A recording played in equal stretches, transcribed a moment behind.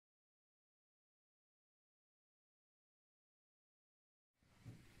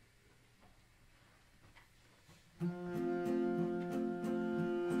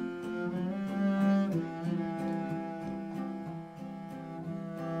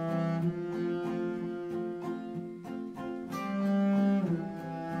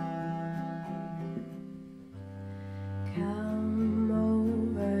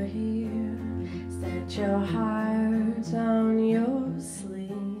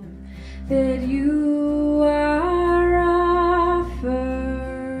that you are offering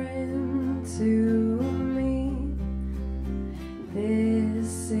to me.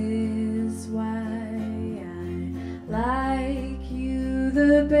 This is why I like you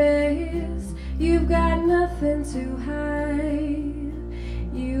the best. You've got nothing to hide,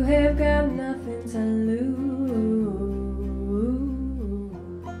 you have got nothing to lose.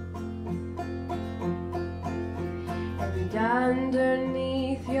 And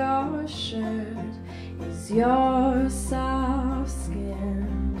underneath your shirt is your soft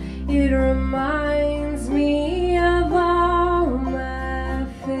skin. It reminds me of all my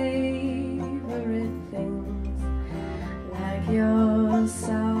favorite things, like your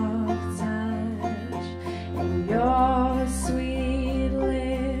soft touch and your sweet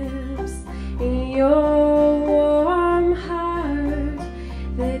lips and your warm heart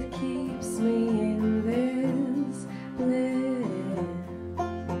that keeps me in this bliss.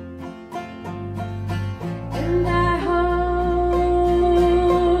 And I hope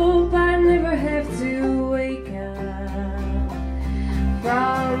I never have to wake up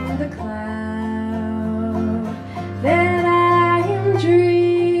from the cloud that I am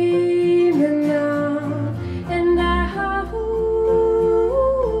dreaming of. And I hope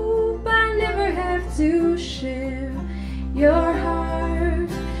I never have to share your heart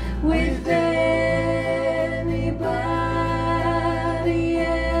with anybody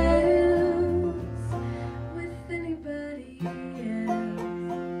else, with anybody else.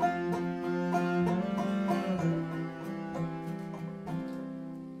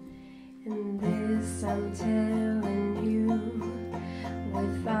 And this I'm telling you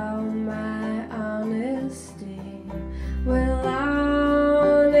with all my honesty. Well,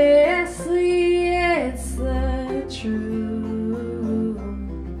 honestly, it's the truth.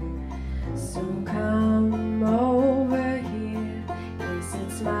 So come over here, yes,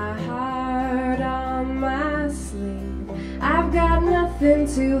 it's my heart on my sleeve. I've got nothing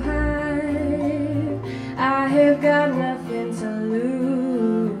to hide, I have got nothing to lose.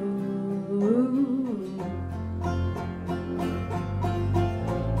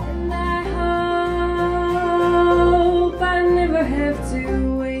 And I hope I never have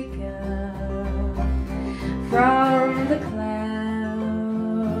to wake up from the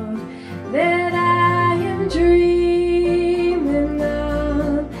cloud that I am dreaming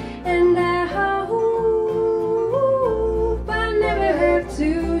of. And I hope I never have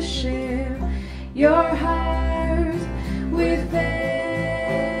to share your heart with anybody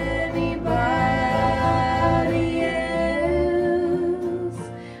else,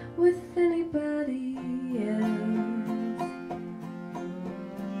 with anybody else,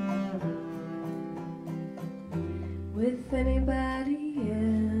 with anybody